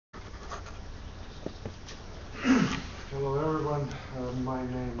Hello everyone, my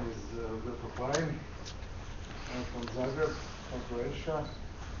name is Vilko Klein. I'm from Zagreb, Croatia.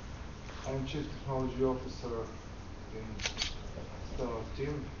 I'm Chief Technology Officer in Stellar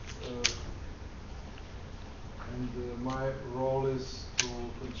team, and my role is to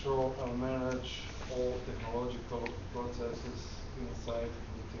control and manage all technological processes inside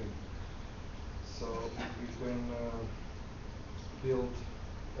the team. So we can build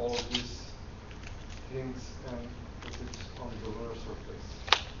all of these things and put it on the lunar surface.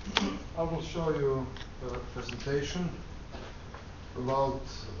 I will show you a presentation about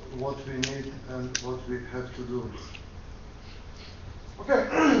what we need and what we have to do.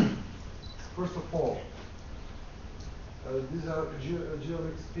 Okay, first of all, these are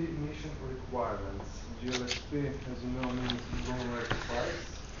GLXP mission requirements. GLXP, as you know, means lunar exercise.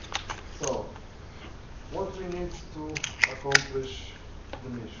 So, what we need to accomplish the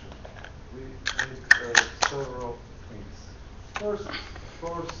mission? We need several things. First, of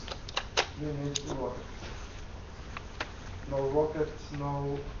course, we need a rocket. No rocket,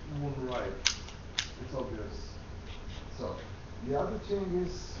 no moon ride. It's obvious. So, the other thing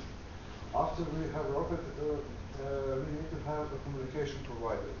is, after we have a rocket, we need to have a communication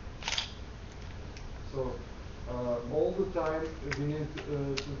provider. So, all the time we need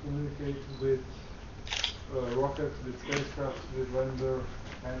to communicate with rocket, with spacecraft, with lander,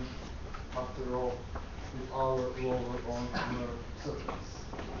 and after all, with our rover on the surface.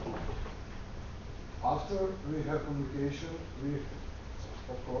 After we have communication,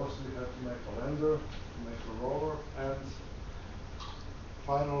 of course, we have to make a lander, to make a rover, and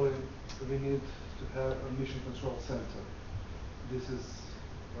finally, we need to have a mission control center. This is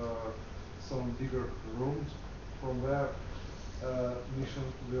some bigger room from where mission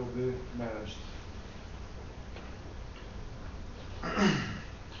will be managed.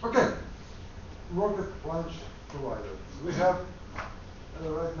 Okay, rocket launch provider. We have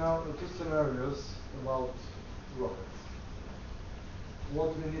right now two scenarios about rockets.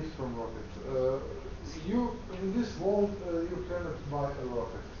 What we need from rocket. In this world you cannot buy a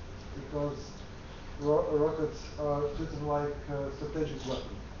rocket because rockets are treated like a strategic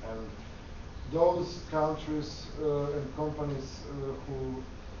weapon, and those countries and companies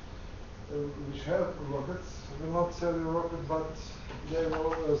which have rockets will not sell you a rocket, but they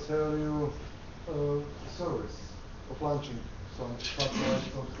will sell you service of launching some satellites,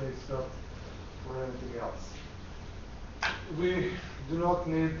 some spacecraft, or anything else. We do not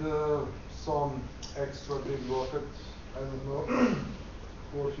need some extra big rocket. I don't know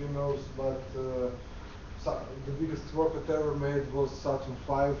what you know, but the biggest rocket ever made was Saturn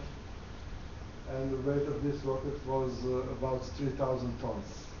V, and the weight of this rocket was about 3,000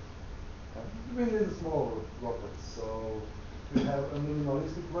 tons. And we need a smaller rocket, so we have a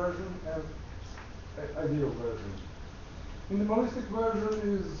minimalistic version and an ideal version. Minimalistic version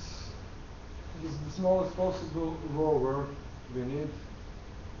is the smallest possible rover we need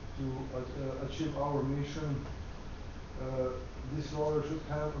to achieve our mission. This rover should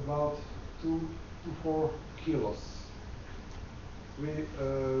have about 2 to 4 kilos. It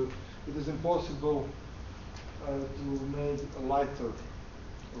is impossible to make a lighter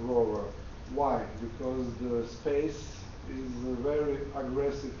rover. Why? Because the space is a very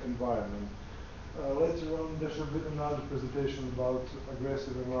aggressive environment. Later on there should be another presentation about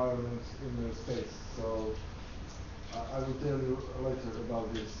aggressive environments in space, so I will tell you later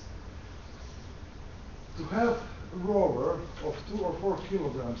about this. To have a rover of 2 or 4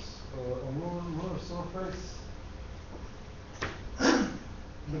 kilograms on lunar surface,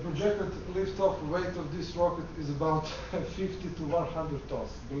 the projected lift-off weight of this rocket is about 50 to 100 tons,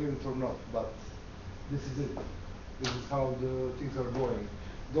 believe it or not, but this is it. This is how the things are going.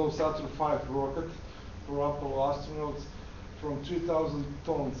 Those Saturn V rocket for Apollo astronauts, from 3,000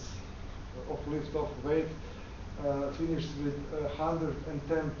 tons of lift-off weight, finished with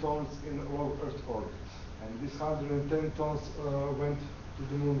 110 tons in low Earth orbit. And this 110 tons went to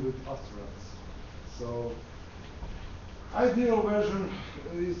the moon with astronauts. So, ideal version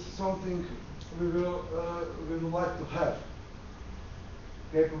is something we would like to have,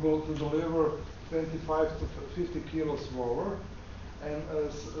 capable to deliver 25 to 50 kilos rover, and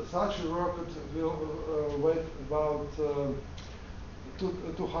such a rocket will weigh about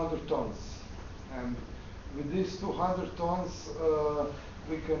 200 tons. And with these 200 tons,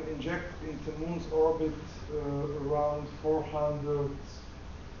 we can inject into Moon's orbit around 400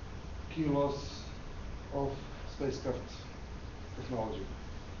 kilos of spacecraft technology.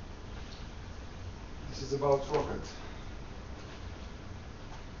 This is about rocket.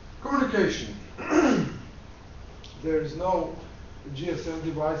 Communication. There is no GSM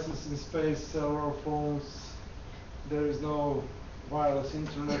devices in space, cellular phones, there is no wireless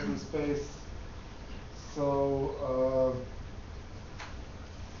internet in space, so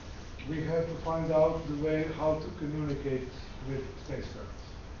we have to find out the way how to communicate with spacecraft.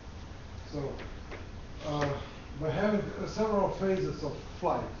 So by having several phases of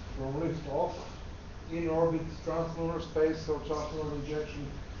flight, from lift off, in orbit, translunar space or translunar injection,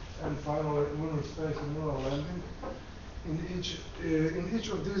 and finally lunar space and lunar landing. In each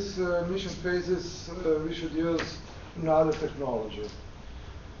of these mission phases, we should use another technology.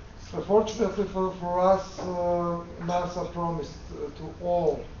 Fortunately for us, NASA promised to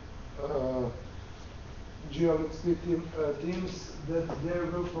all GeoXP teams that they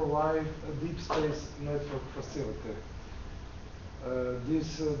will provide a deep space network facility. This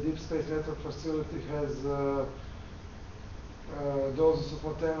deep space network facility has dozens of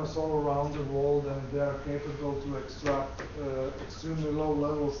antennas all around the world, and they are capable to extract extremely low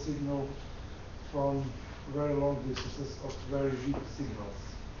level signal from very long distances of very weak signals.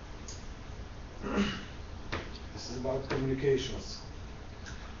 This is about communications.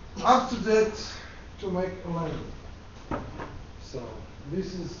 After that, to make a landing. So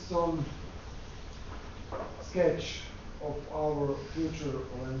this is some sketch of our future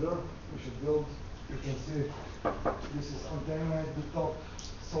lander we should build. You can see this is antenna at the top,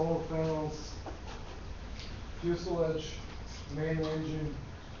 solar panels, fuselage, main engine,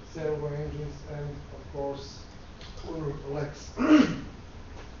 servo engines, and of course lunar legs.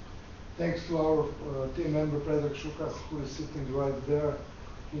 Thanks to our team member Predrag Šukas, who is sitting right there.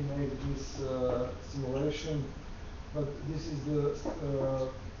 He made this simulation, but this is the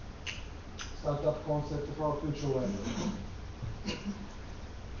startup concept of our future lander.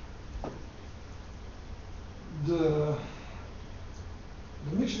 The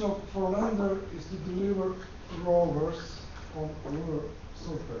mission for lander is to deliver rovers on lunar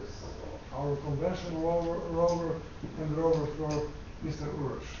surface. Our conventional rover and rover for Mr.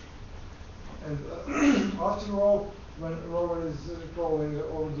 Uroš. And after all, when rover is crawling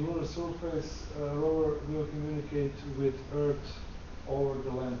over the lunar surface, rover will communicate with Earth over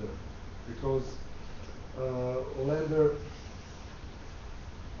the lander, because lander,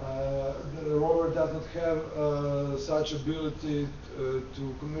 the rover does not have such ability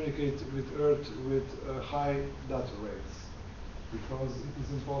to communicate with Earth with high data rates, because it is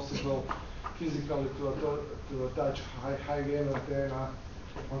impossible physically to attach high gain antenna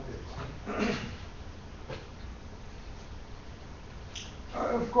on it.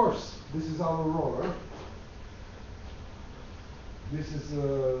 Of course, this is our rover. This is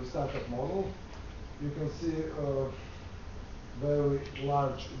a startup model. You can see very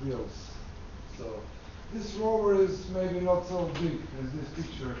large wheels. So this rover is maybe not so big as this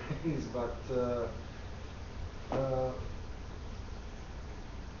picture is, but the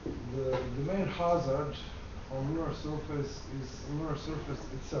main hazard on lunar surface is lunar surface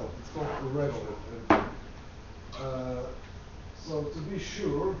itself. It's called a regolith. So to be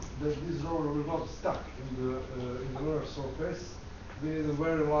sure that this rover will not stuck in the lunar surface, we need a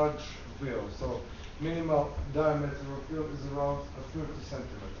very large wheel. So minimal diameter of wheel is around 30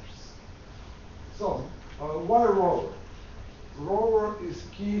 centimeters. So why rover? Rover is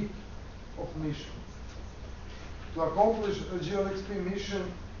key of mission. To accomplish a GeoXP mission,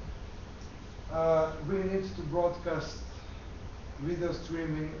 we need to broadcast video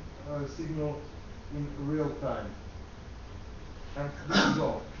streaming signal in real time. And this is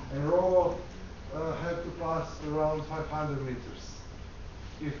all. And rover have to pass around 500 meters.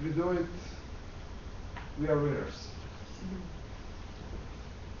 If we do it, we are winners.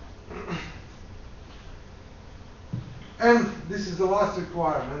 And this is the last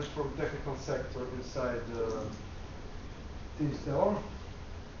requirement from technical sector inside Team Stellar.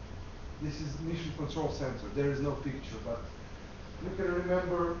 This is mission control center. There is no picture, but you can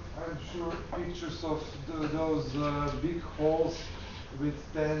remember, I'm sure, pictures of those big halls with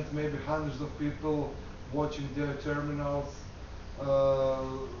tens, maybe hundreds of people watching their terminals,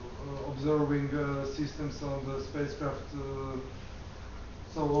 observing systems on the spacecraft,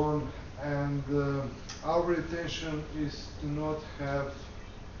 so on. And our intention is to not have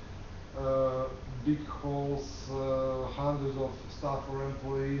big halls, hundreds of staff or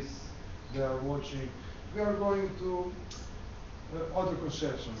employees they are watching. We are going to other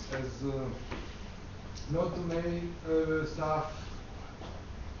conceptions, as not too many staff,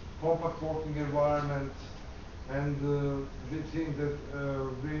 compact working environment, and we think that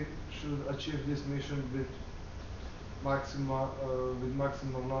we should achieve this mission with maximum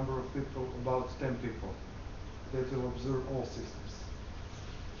number of people, about 10 people, that will observe all systems.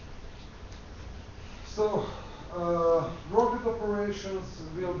 So rocket operations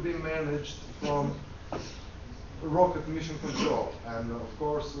will be managed from rocket mission control, and of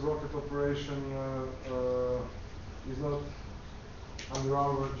course rocket operation is not under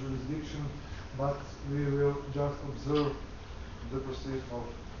our jurisdiction, but we will just observe the process of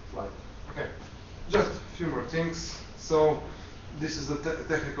flight. Okay, just a few more things. So this is the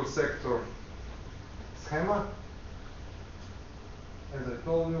technical sector schema. As I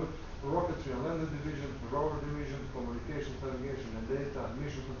told you, rocketry and lander division, rover division, communication, navigation and data,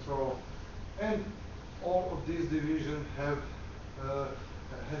 mission control, and all of these divisions have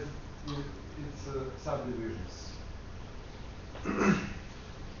has its subdivisions.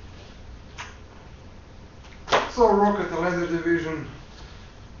 So rocket and lander division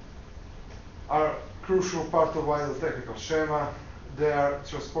are crucial part of vital technical schema. They are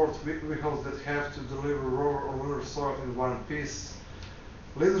transport vehicles that have to deliver rover or lunar soil in one piece.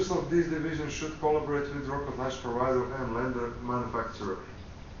 Leaders of this division should collaborate with rocket launch provider and lander manufacturer.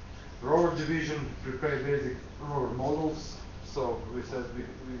 The rover division prepare basic rover models. So we said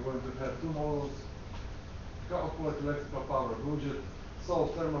we're going to have two models, calculate electrical power budget,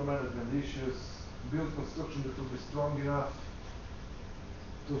 solve thermal management issues, build construction that will be strong enough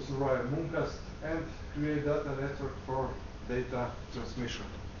to survive mooncast, and create data network for data transmission.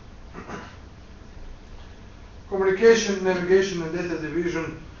 Communication, navigation and data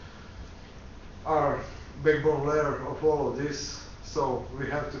division are backbone layer of all of this. So we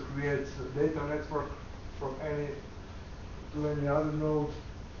have to create a data network from any to any other node,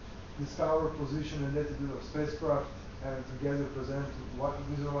 discover position and attitude of spacecraft, and together present,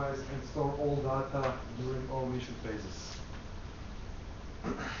 visualize and store all data during all mission phases.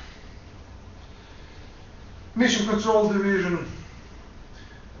 Mission control division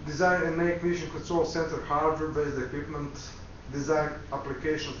design and make mission control center hardware-based equipment, design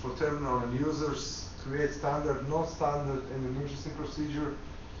applications for terminal and users, create standard, non-standard and emergency procedure,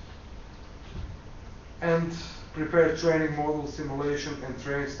 and prepare training model, simulation and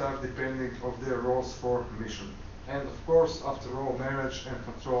train staff depending of their roles for mission. And of course, after all, manage and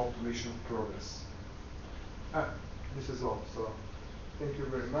control mission progress. This is all. So thank you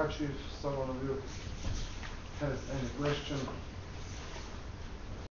very much. If someone of you has any question,